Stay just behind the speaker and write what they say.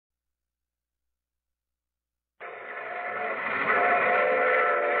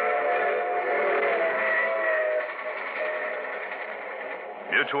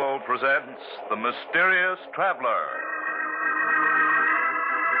Mutual presents The Mysterious Traveler.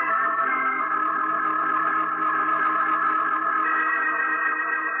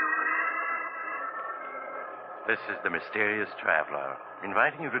 This is The Mysterious Traveler,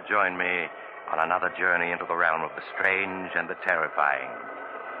 inviting you to join me on another journey into the realm of the strange and the terrifying.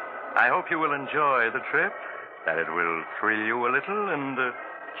 I hope you will enjoy the trip, that it will thrill you a little and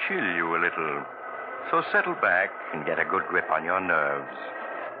chill you a little. So settle back and get a good grip on your nerves,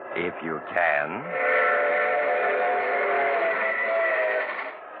 if you can.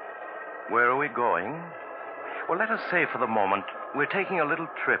 Where are we going? Well, let us say for the moment we're taking a little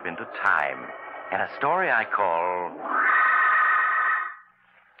trip into time and a story I call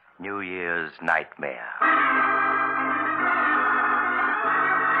New Year's Nightmare.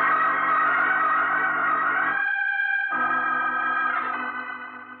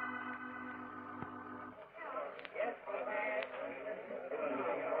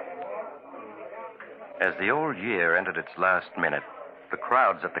 As the old year entered its last minute, the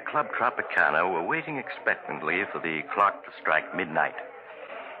crowds at the Club Tropicana were waiting expectantly for the clock to strike midnight.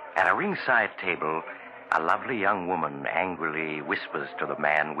 At a ringside table, a lovely young woman angrily whispers to the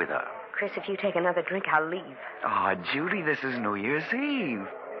man with her. Chris, if you take another drink, I'll leave. Oh, Judy, this is New Year's Eve.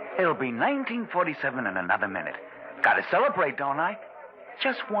 It'll be 1947 in another minute. Gotta celebrate, don't I?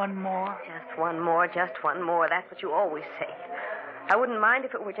 Just one more. Just one more, just one more. That's what you always say. I wouldn't mind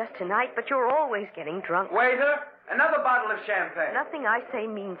if it were just tonight, but you're always getting drunk. Waiter, another bottle of champagne. Nothing I say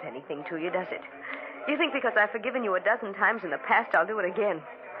means anything to you, does it? You think because I've forgiven you a dozen times in the past, I'll do it again.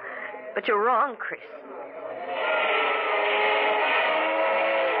 But you're wrong, Chris.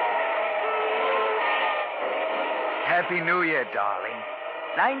 Happy New Year, darling.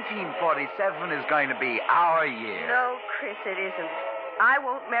 1947 is going to be our year. No, Chris, it isn't. I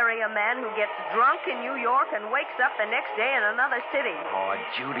won't marry a man who gets drunk in New York and wakes up the next day in another city. Oh,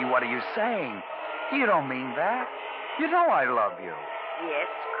 Judy, what are you saying? You don't mean that. You know I love you. Yes,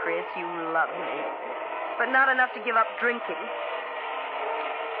 Chris, you love me. But not enough to give up drinking.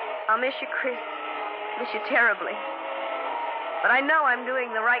 I'll miss you, Chris. Miss you terribly. But I know I'm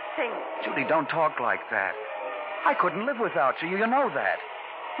doing the right thing. Judy, don't talk like that. I couldn't live without you. You know that.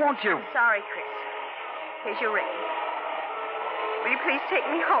 Won't you? I'm sorry, Chris. Here's your ring. Will you please take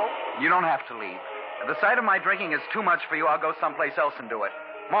me home? You don't have to leave. If the sight of my drinking is too much for you, I'll go someplace else and do it.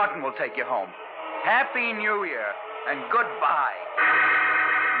 Martin will take you home. Happy New Year, and goodbye.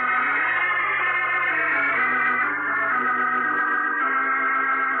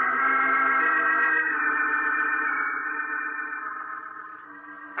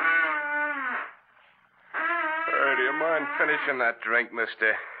 Do you mind finishing that drink,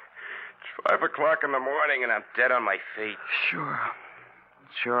 mister? It's 5 o'clock in the morning, and I'm dead on my feet. Sure,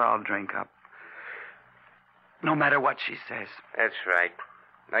 I'll drink up. No matter what she says. That's right.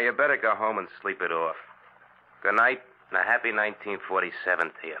 Now, you better go home and sleep it off. Good night, and a happy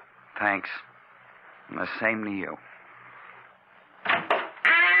 1947 to you. Thanks. And the same to you. Cold.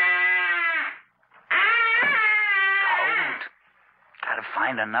 Gotta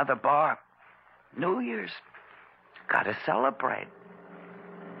find another bar. New Year's. Gotta celebrate.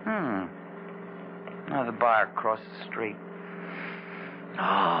 Another bar across the street.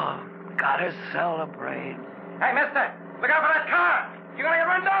 Oh, gotta celebrate. Hey, mister, look out for that car. You're gonna get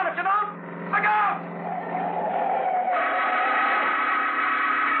run down if you don't. Look out!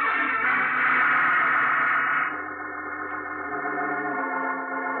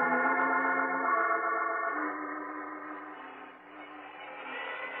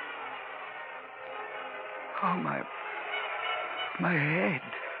 Oh, my head.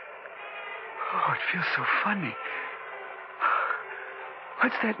 Oh, it feels so funny.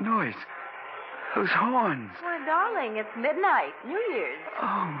 What's that noise? Those horns. Why, darling, it's midnight, New Year's.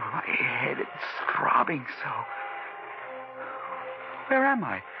 Oh, my head, it's throbbing so. Where am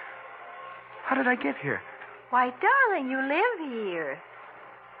I? How did I get here? Why, darling, you live here.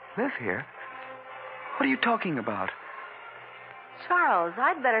 Live here? What are you talking about? Charles,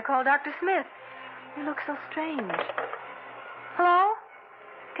 I'd better call Dr. Smith. You look so strange. Hello?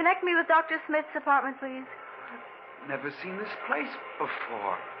 Connect me with Dr. Smith's apartment, please. Never seen this place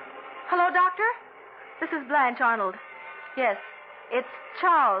before. Hello, Doctor? This is Blanche Arnold. Yes, it's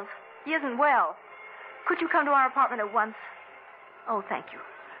Charles. He isn't well. Could you come to our apartment at once? Oh, thank you.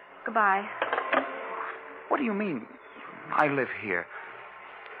 Goodbye. What do you mean, I live here?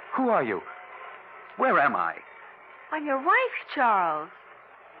 Who are you? Where am I? I'm your wife, Charles.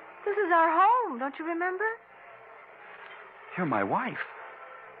 This is our home, don't you remember? You're my wife.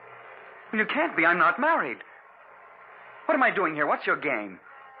 Well, you can't be. I'm not married. What am I doing here? What's your game?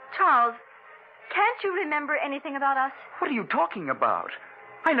 Charles, can't you remember anything about us? What are you talking about?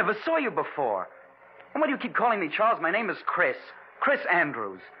 I never saw you before. And why do you keep calling me Charles? My name is Chris. Chris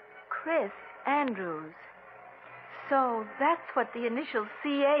Andrews. Chris Andrews. So that's what the initial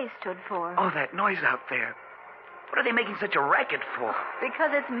CA stood for. Oh, that noise out there. What are they making such a racket for?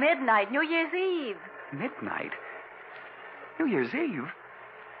 Because it's midnight, New Year's Eve. Midnight? New Year's Eve?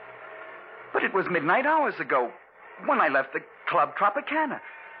 But it was midnight hours ago when I left the Club Tropicana.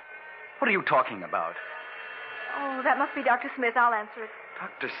 What are you talking about? Oh, that must be Dr. Smith. I'll answer it.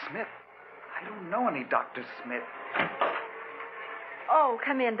 Dr. Smith? I don't know any Dr. Smith. Oh,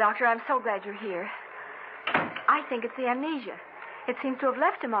 come in, Doctor. I'm so glad you're here. I think it's the amnesia. It seems to have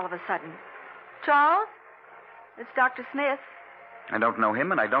left him all of a sudden. Charles? It's Dr. Smith. I don't know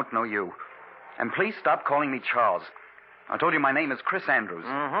him, and I don't know you. And please stop calling me Charles. I told you my name is Chris Andrews.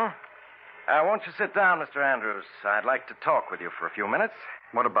 Mm-hmm. Won't you sit down, Mr. Andrews? I'd like to talk with you for a few minutes.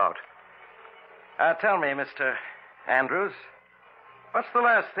 What about? Tell me, Mr. Andrews, what's the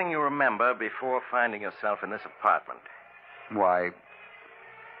last thing you remember before finding yourself in this apartment? Why,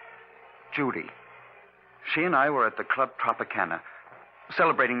 Judy. She and I were at the Club Tropicana,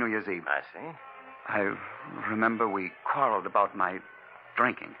 celebrating New Year's Eve. I see. I remember we quarreled about my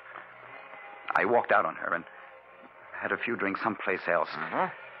drinking. I walked out on her and had a few drinks someplace else. Mm-hmm.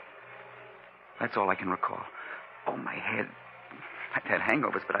 That's all I can recall. Oh, my head. I've had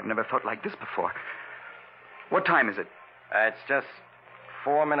hangovers, but I've never felt like this before. What time is it? It's just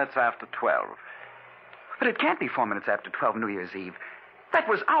 4 minutes after 12. But it can't be 4 minutes after 12 New Year's Eve. That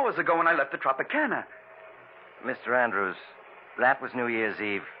was hours ago when I left the Tropicana. Mr. Andrews, that was New Year's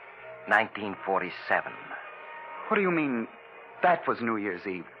Eve, 1947. What do you mean, that was New Year's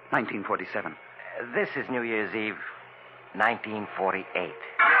Eve, 1947? This is New Year's Eve, 1948.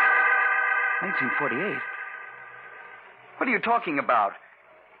 1948? What are you talking about?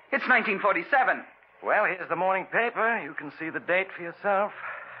 It's 1947. Well, here's the morning paper. You can see the date for yourself.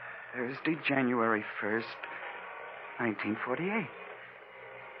 Thursday, January 1st, 1948.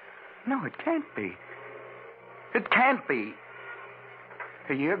 No, it can't be. It can't be.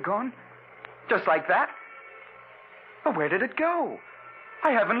 A year gone? Just like that? Well, where did it go?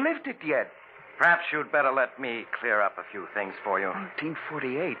 I haven't lived it yet. Perhaps you'd better let me clear up a few things for you.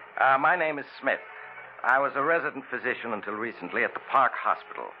 1948. My name is Smith. I was a resident physician until recently at the Park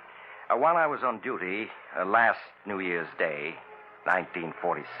Hospital. While I was on duty, last New Year's Day,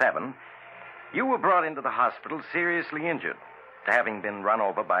 1947, you were brought into the hospital seriously injured, having been run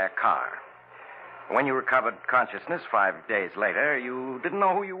over by a car. When you recovered consciousness 5 days later, you didn't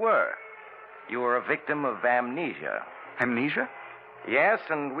know who you were. You were a victim of amnesia. Amnesia? Yes,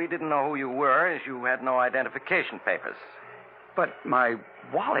 and we didn't know who you were as you had no identification papers. But my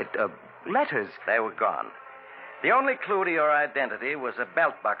wallet, letters. They were gone. The only clue to your identity was a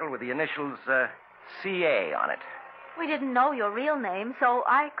belt buckle with the initials CA on it. We didn't know your real name, so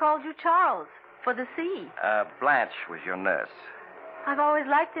I called you Charles for the C. Blanche was your nurse. I've always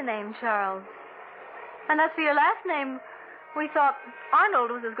liked the name Charles. And as for your last name, we thought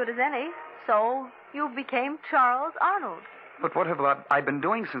Arnold was as good as any, so you became Charles Arnold. But what have I been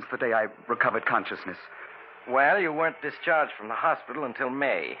doing since the day I recovered consciousness? Well, you weren't discharged from the hospital until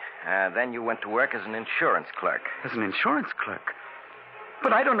May. Then you went to work as an insurance clerk. As an insurance clerk?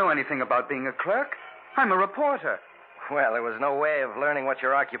 But I don't know anything about being a clerk. I'm a reporter. Well, there was no way of learning what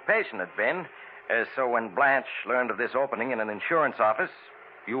your occupation had been. So when Blanche learned of this opening in an insurance office,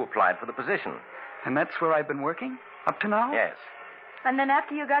 you applied for the position. And that's where I've been working? Up to now? Yes. And then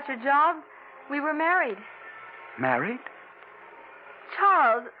after you got your job, we were married. Married?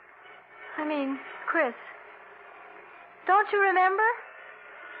 Charles. Chris. Don't you remember?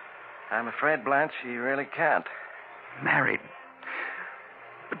 I'm afraid, Blanche, you really can't. Married.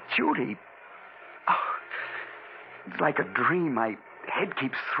 But Judy... Oh, it's like a dream. My head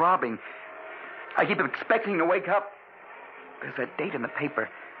keeps throbbing. I keep expecting to wake up. There's that date in the paper.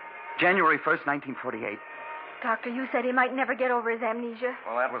 January 1st, 1948. Doctor, you said he might never get over his amnesia.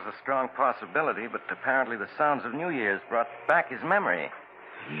 Well, that was a strong possibility, but apparently the sounds of New Year's brought back his memory.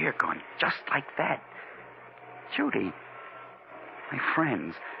 You're going just like that. Judy, my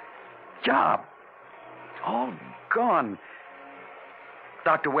friends, job, all gone.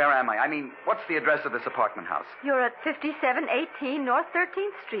 Doctor, where am I? What's the address of this apartment house? You're at 5718 North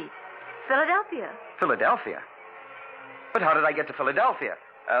 13th Street, Philadelphia. Philadelphia? But how did I get to Philadelphia?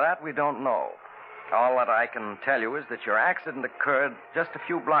 That we don't know. All that I can tell you is that your accident occurred just a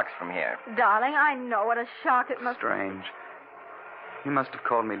few blocks from here. Darling, I know what a shock it must be. Strange. You must have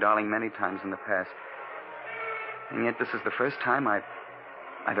called me darling many times in the past. And yet this is the first time I've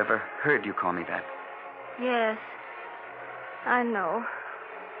ever heard you call me that. Yes, I know.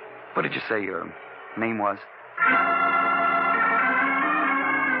 What did you say your name was?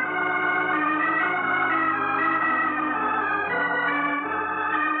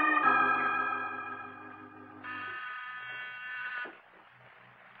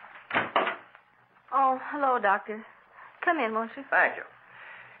 hello, Doctor. Come in, won't you? Thank you.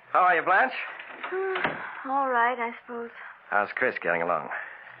 How are you, Blanche? All right, I suppose. How's Chris getting along?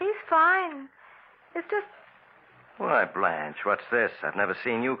 He's fine. It's just... Why, Blanche, what's this? I've never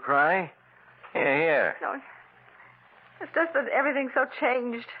seen you cry. Here. No, it's just that everything's so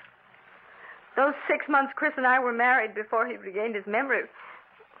changed. Those 6 months Chris and I were married before he regained his memory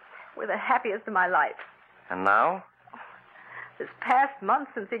were the happiest of my life. And now? This past month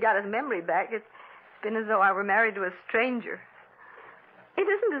since he got his memory back, it's been as though I were married to a stranger. It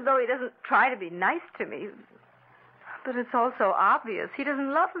isn't as though he doesn't try to be nice to me, but it's also obvious he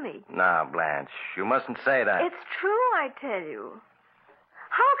doesn't love me. Now, Blanche, you mustn't say that. It's true, I tell you.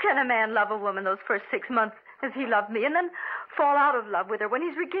 How can a man love a woman those first 6 months as he loved me and then fall out of love with her when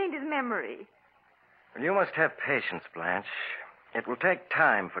he's regained his memory? Well, you must have patience, Blanche. It will take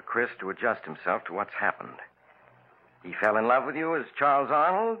time for Chris to adjust himself to what's happened. He fell in love with you as Charles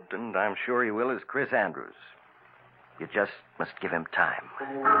Arnold, and I'm sure he will as Chris Andrews. You just must give him time.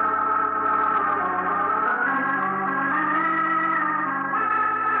 Chris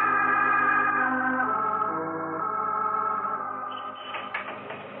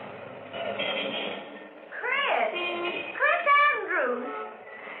Andrews.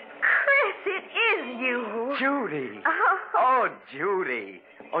 Chris, it is you. Judy. Oh, Judy.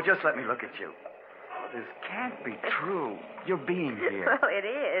 Oh, just let me look at you. Oh, this can't be true. You're being here. Well, it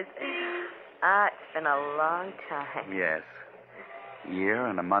is. It's been a long time. Yes. Year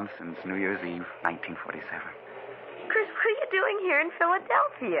and a month since New Year's Eve, 1947. Chris, what are you doing here in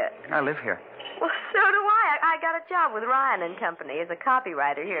Philadelphia? I live here. Well, so do I. I got a job with Ryan and Company as a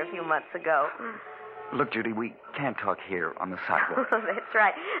copywriter here a few months ago. Look, Judy, we can't talk here on the sidewalk. That's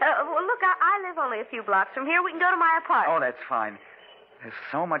right. Well, look, I live only a few blocks from here. We can go to my apartment. Oh, that's fine. There's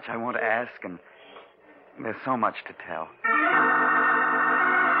so much I want to ask, and there's so much to tell.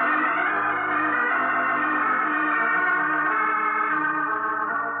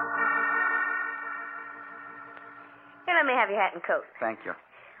 Here, let me have your hat and coat. Thank you.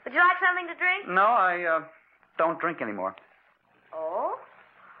 Would you like something to drink? No, I don't drink anymore. Oh?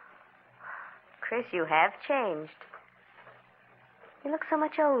 Chris, you have changed. You look so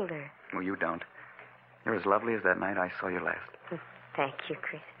much older. Well, you don't. You're as lovely as that night I saw you last. Thank you,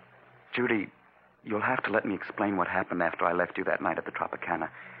 Chris. Judy, you'll have to let me explain what happened after I left you that night at the Tropicana.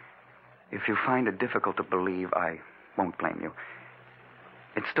 If you find it difficult to believe, I won't blame you.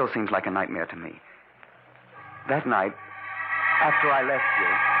 It still seems like a nightmare to me. That night, after I left you...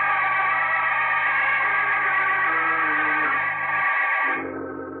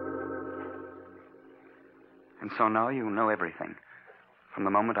 And so now you know everything. From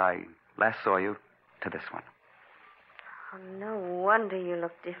the moment I last saw you to this one. Oh, no wonder you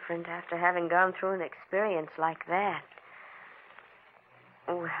look different after having gone through an experience like that.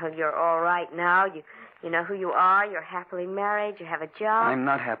 Well, you're all right now. You know who you are. You're happily married. You have a job. I'm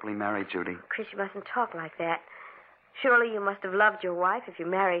not happily married, Judy. Chris, you mustn't talk like that. Surely you must have loved your wife if you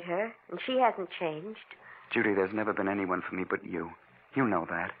married her, and she hasn't changed. Judy, there's never been anyone for me but you. You know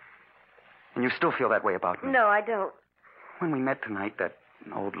that. And you still feel that way about me. No, I don't. When we met tonight, that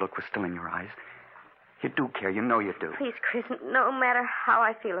old look was still in your eyes. You do care. You know you do. Please, Chris, no matter how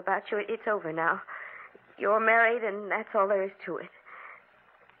I feel about you, it's over now. You're married, and that's all there is to it.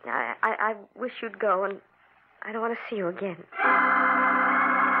 I wish you'd go, and I don't want to see you again.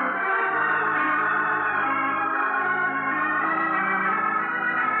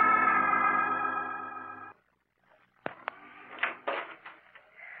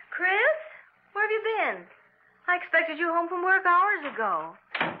 Chris, where have you been? I expected you home from work hours ago.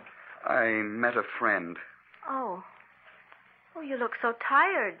 I met a friend. Oh. Oh, you look so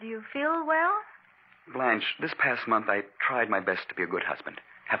tired. Do you feel well? Blanche, this past month I tried my best to be a good husband,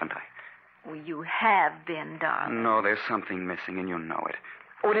 haven't I? Well, you have been, darling. No, there's something missing, and you know it.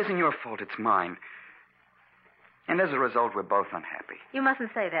 Oh, it isn't your fault. It's mine. And as a result, we're both unhappy. You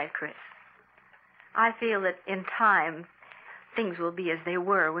mustn't say that, Chris. I feel that in time, things will be as they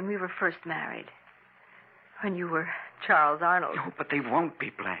were when we were first married. When you were Charles Arnold. No, but they won't be,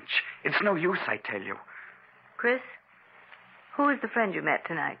 Blanche. It's no use, I tell you. Chris, who is the friend you met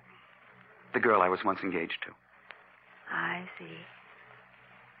tonight? The girl I was once engaged to. I see.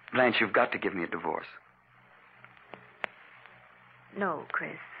 Blanche, you've got to give me a divorce. No,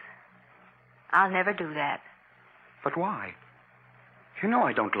 Chris. I'll never do that. But why? You know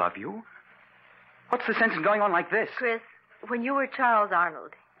I don't love you. What's the sense in going on like this? Chris, when you were Charles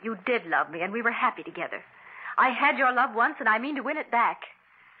Arnold, you did love me, and we were happy together. I had your love once, and I mean to win it back.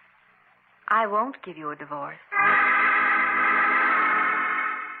 I won't give you a divorce.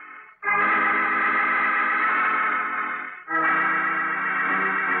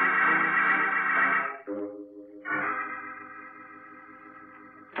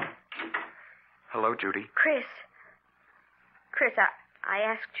 Judy. Chris, I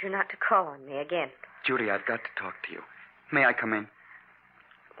asked you not to call on me again. Judy, I've got to talk to you. May I come in?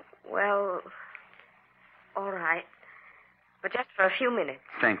 Well, all right. But just for a few minutes.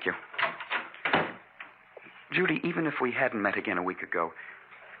 Thank you. Judy, even if we hadn't met again a week ago,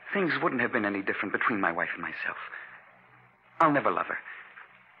 things wouldn't have been any different between my wife and myself. I'll never love her.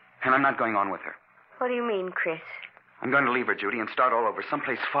 And I'm not going on with her. What do you mean, Chris? I'm going to leave her, Judy, and start all over,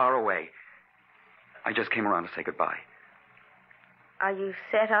 someplace far away. I just came around to say goodbye. Are you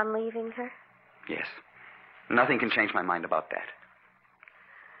set on leaving her? Yes. Nothing can change my mind about that.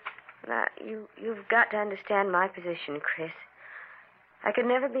 Now, you've got to understand my position, Chris. I could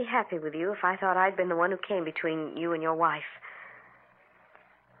never be happy with you if I thought I'd been the one who came between you and your wife.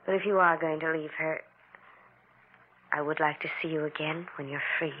 But if you are going to leave her, I would like to see you again when you're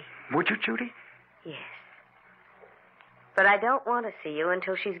free. Would you, Judy? Yes. But I don't want to see you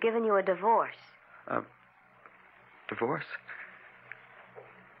until she's given you a divorce. Divorce?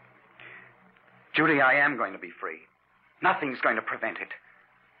 Judy, I am going to be free. Nothing's going to prevent it.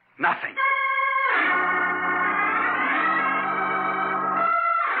 Nothing.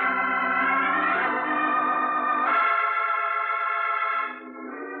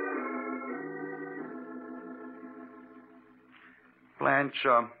 Blanche,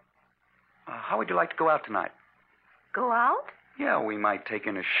 how would you like to go out tonight? Go out? Yeah, we might take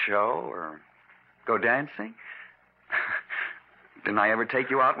in a show or go dancing. Didn't I ever take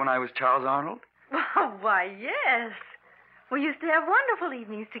you out when I was Charles Arnold? Oh, why, yes. We used to have wonderful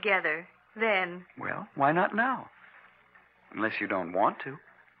evenings together then. Well, why not now? Unless you don't want to.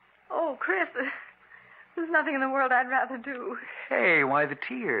 Oh, Chris, there's nothing in the world I'd rather do. Hey, why the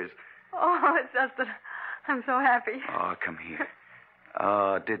tears? Oh, it's just that I'm so happy. Oh, come here.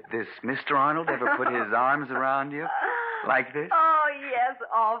 Did this Mr. Arnold ever put his arms around you like this? Oh, yes,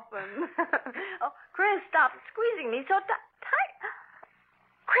 often. Oh, Chris, stop squeezing me so tight.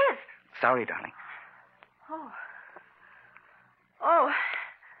 Chris. Sorry, darling. Oh,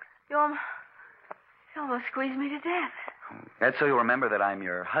 you almost squeezed me to death. That's so you'll remember that I'm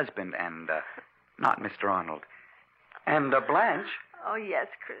your husband and not Mr. Arnold. And Blanche. Oh, yes,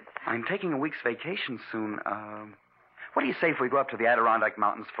 Chris. I'm taking a week's vacation soon. What do you say if we go up to the Adirondack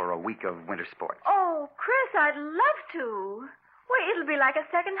Mountains for a week of winter sports? Oh, Chris, I'd love to. Well, it'll be like a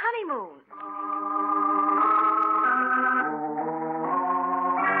second honeymoon.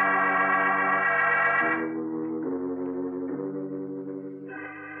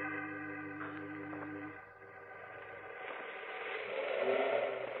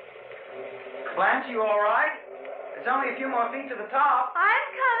 Blanche, you all right? There's only a few more feet to the top. I'm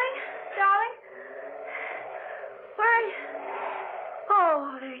coming, darling. Where are you?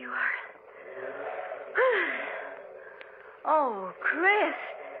 Oh, there you are. Oh, Chris.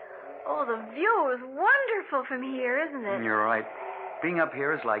 Oh, the view is wonderful from here, isn't it? You're right. Being up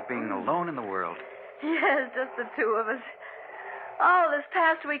here is like being alone in the world. Yes, just the two of us. Oh, this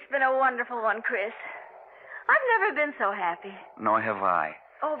past week's been a wonderful one, Chris. I've never been so happy. Nor have I.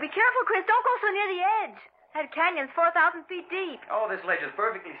 Oh, be careful, Chris. Don't go so near the edge. That canyon's 4,000 feet deep. Oh, this ledge is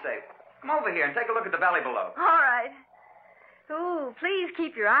perfectly safe. Come over here and take a look at the valley below. All right. Ooh, please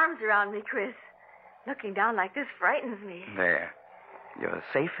keep your arms around me, Chris. Looking down like this frightens me. There. You're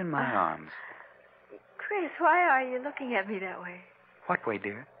safe in my arms. Chris, why are you looking at me that way? What way,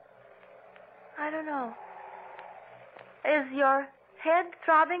 dear? I don't know. Is your head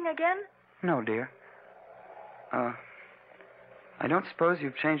throbbing again? No, dear. I don't suppose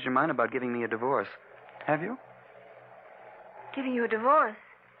you've changed your mind about giving me a divorce, have you? Giving you a divorce?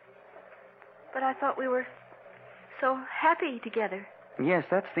 But I thought we were so happy together. Yes,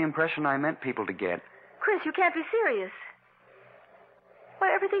 that's the impression I meant people to get. Chris, you can't be serious.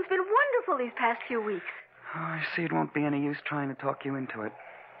 Why, everything's been wonderful these past few weeks. Oh, I see it won't be any use trying to talk you into it.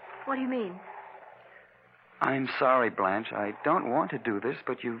 What do you mean? I'm sorry, Blanche. I don't want to do this,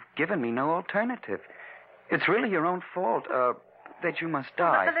 but you've given me no alternative. It's really your own fault, that you must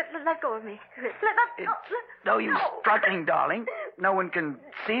die. Let go of me. No use struggling, darling. No one can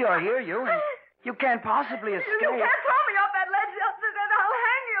see or hear you, and you can't possibly escape. You can't throw me off that ledge, then I'll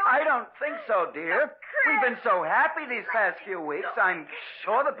hang you. I don't think so, dear. We've been so happy these past few weeks. I'm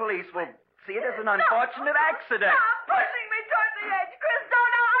sure the police will see it as an unfortunate accident. Stop pushing me toward the edge. Chris,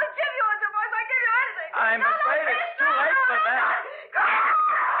 don't. I'll give you a divorce. I'll give you anything. I'm afraid it's too late for that.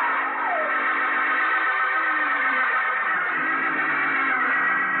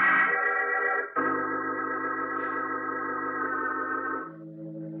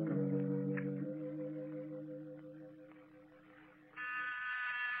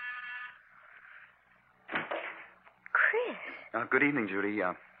 Good evening, Judy.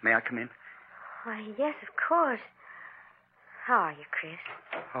 May I come in? Why, yes, of course. How are you, Chris?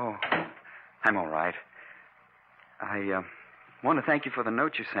 Oh, I'm all right. I want to thank you for the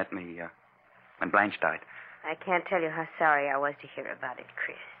note you sent me when Blanche died. I can't tell you how sorry I was to hear about it,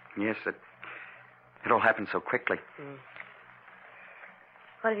 Chris. Yes, it all happened so quickly.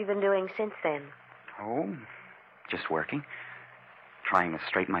 What have you been doing since then? Oh, just working. Trying to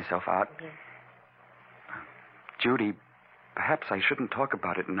straighten myself out. Yes. Judy, perhaps I shouldn't talk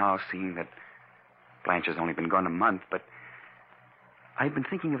about it now, seeing that Blanche has only been gone a month, but I've been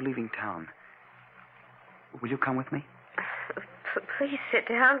thinking of leaving town. Will you come with me? Please sit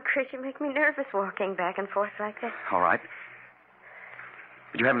down, Chris. You make me nervous walking back and forth like that. All right.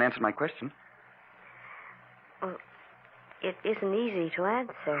 But you haven't answered my question. Well, it isn't easy to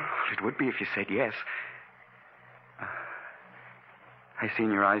answer. It would be if you said yes. I see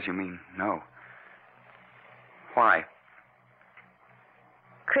in your eyes you mean no. Why?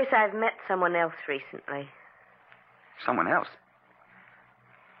 Chris, I've met someone else recently. Someone else?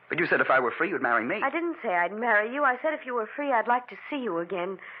 But you said if I were free, you'd marry me. I didn't say I'd marry you. I said if you were free, I'd like to see you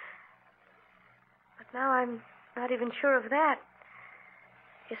again. But now I'm not even sure of that.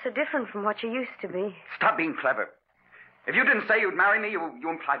 You're so different from what you used to be. Stop being clever. If you didn't say you'd marry me, you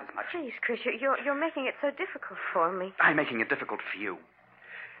implied as much. Please, Chris, you're making it so difficult for me. I'm making it difficult for you.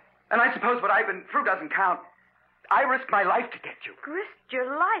 And I suppose what I've been through doesn't count. I risked my life to get you. Risked your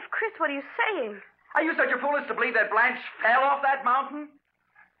life? Chris, what are you saying? Are you such a fool as to believe that Blanche fell off that mountain?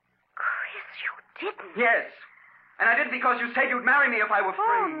 Chris, you didn't. Yes. And I did it because you said you'd marry me if I were free.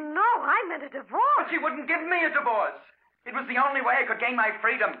 Oh, no, I meant a divorce. But she wouldn't give me a divorce. It was the only way I could gain my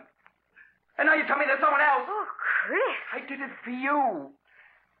freedom. And now you tell me there's someone else. Oh, Chris. I did it for you.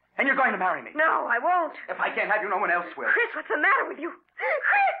 And you're going to marry me. No, I won't. If I can't have you, no one else will. Chris, what's the matter with you?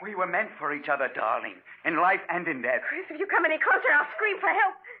 Chris! We were meant for each other, darling. In life and in death. Chris, if you come any closer, I'll scream for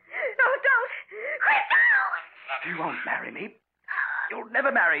help. No, don't. Chris, no! You won't marry me. You'll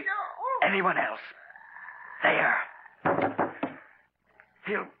never marry anyone else. There.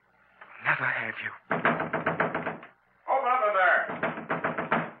 He'll never have you. Open up in there.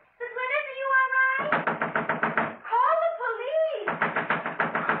 Miss Winters, are you all right? Call the police.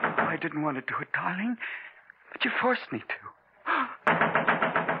 I didn't want to do it, darling. But you forced me to.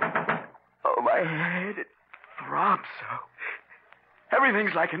 Oh, my head. It throbs so.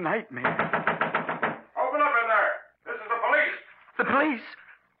 Everything's like a nightmare. Open up in there. This is the police. The police?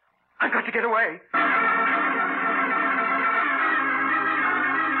 I've got to get away.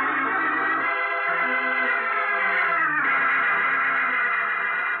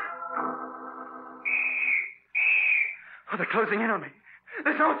 Oh, they're closing in on me.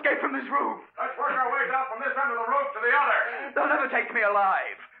 There's no escape from this roof. Let's work our way down from this end of the roof to the other. They'll never take me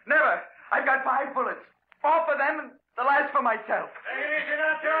alive. Never. I've got 5 bullets. 4 for them and the last for myself. Take it easy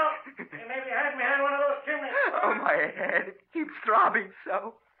now, Joe. You may be hiding behind one of those chimneys. Oh, my head. It keeps throbbing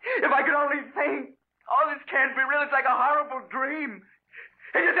so. If I could only think. All this can't be real. It's like a horrible dream.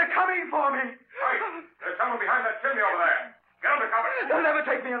 They're coming for me. Right. There's someone behind that chimney over there. Get under cover. They'll never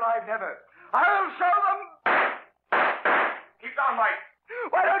take me alive, never. I'll show them. Keep down, Mike.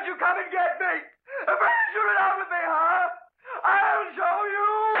 Why don't you come and get me? Afraid to shoot it out with me, huh? I'll show you.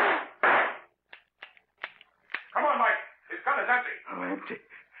 Come on, Mike. His gun is empty. Oh, empty.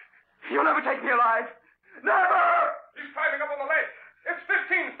 You'll never take me alive. Never. He's climbing up on the ledge. It's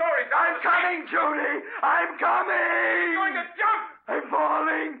 15 stories down. I'm coming, Judy. I'm coming. He's going to jump. I'm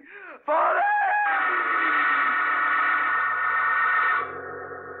falling. Falling.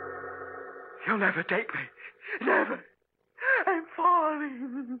 You'll never take me. Never. I'm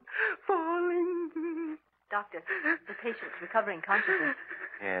falling. Falling. Doctor, the patient's recovering consciousness.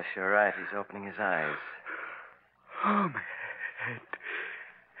 Yes, you're right. He's opening his eyes. Oh, my head.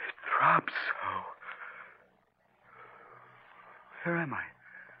 It throbs so. Where am I?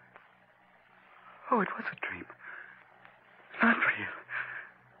 Oh, it was a dream. Not real.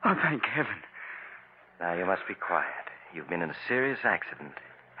 Oh, thank heaven. Now, you must be quiet. You've been in a serious accident.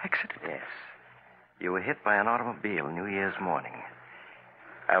 Accident? Yes. You were hit by an automobile New Year's morning.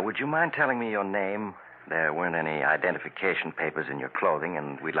 Would you mind telling me your name? There weren't any identification papers in your clothing,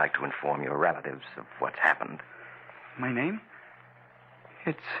 and we'd like to inform your relatives of what's happened. My name?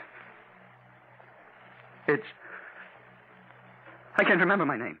 It's... I can't remember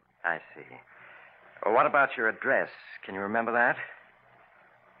my name. I see. Well, what about your address? Can you remember that?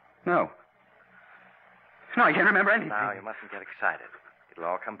 No. No, I can't remember anything. Now, you mustn't get excited. It'll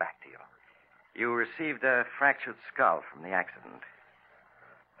all come back to you. You received a fractured skull from the accident.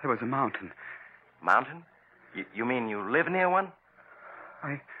 There was a mountain. Mountain? You mean you live near one?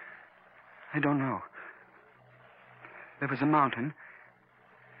 I don't know. There was a mountain.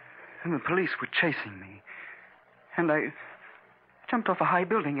 And the police were chasing me. And I jumped off a high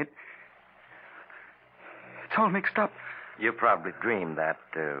building. It's all mixed up. You probably dreamed that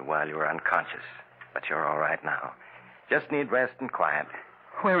while you were unconscious. But you're all right now. Just need rest and quiet.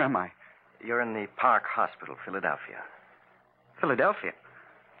 Where am I? You're in the Park Hospital, Philadelphia. Philadelphia?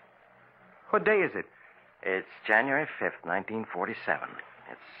 What day is it? It's January 5th, 1947.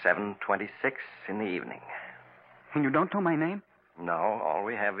 It's 7:26 in the evening. And you don't know my name? No, all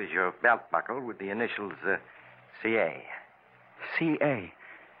we have is your belt buckle with the initials CA. C.A.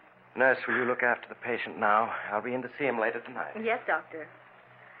 Nurse, will you look after the patient now? I'll be in to see him later tonight. Yes, Doctor.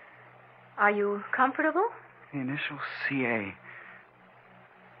 Are you comfortable? The initials C.A.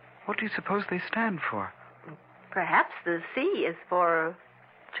 What do you suppose they stand for? Perhaps the C is for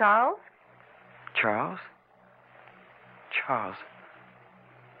Charles? Charles? Charles.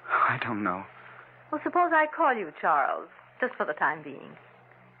 I don't know. Well, suppose I call you Charles, just for the time being.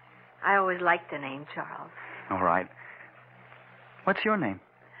 I always liked the name Charles. All right. What's your name?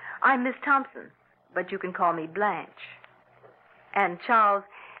 I'm Miss Thompson, but you can call me Blanche. And, Charles,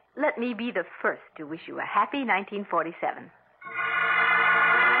 let me be the first to wish you a happy 1947.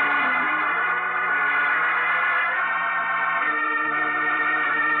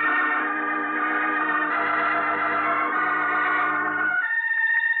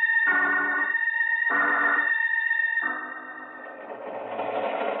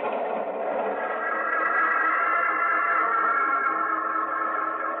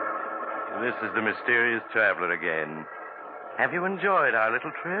 This is the mysterious traveler again. Have you enjoyed our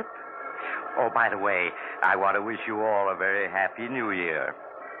little trip? Oh, by the way, I want to wish you all a very happy New Year.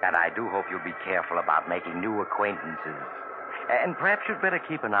 And I do hope you'll be careful about making new acquaintances. And perhaps you'd better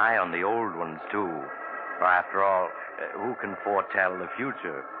keep an eye on the old ones, too. For after all, who can foretell the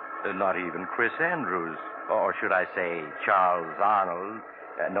future? Not even Chris Andrews, or should I say Charles Arnold,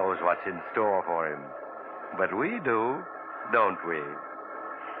 knows what's in store for him. But we do, don't we?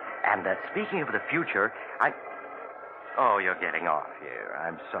 And speaking of the future, Oh, you're getting off here.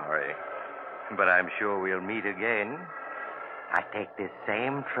 I'm sorry. But I'm sure we'll meet again. I take this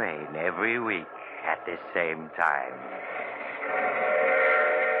same train every week at this same time.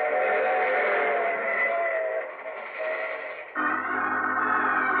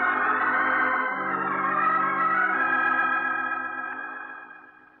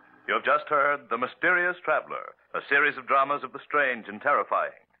 You have just heard The Mysterious Traveler, a series of dramas of the strange and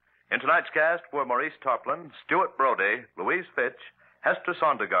terrifying. In tonight's cast were Maurice Tarplin, Stuart Brody, Louise Fitch, Hester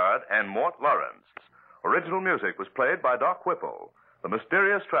Sondergaard, and Mort Lawrence. Original music was played by Doc Whipple. The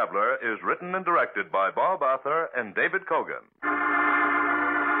Mysterious Traveler is written and directed by Bob Arthur and David Cogan.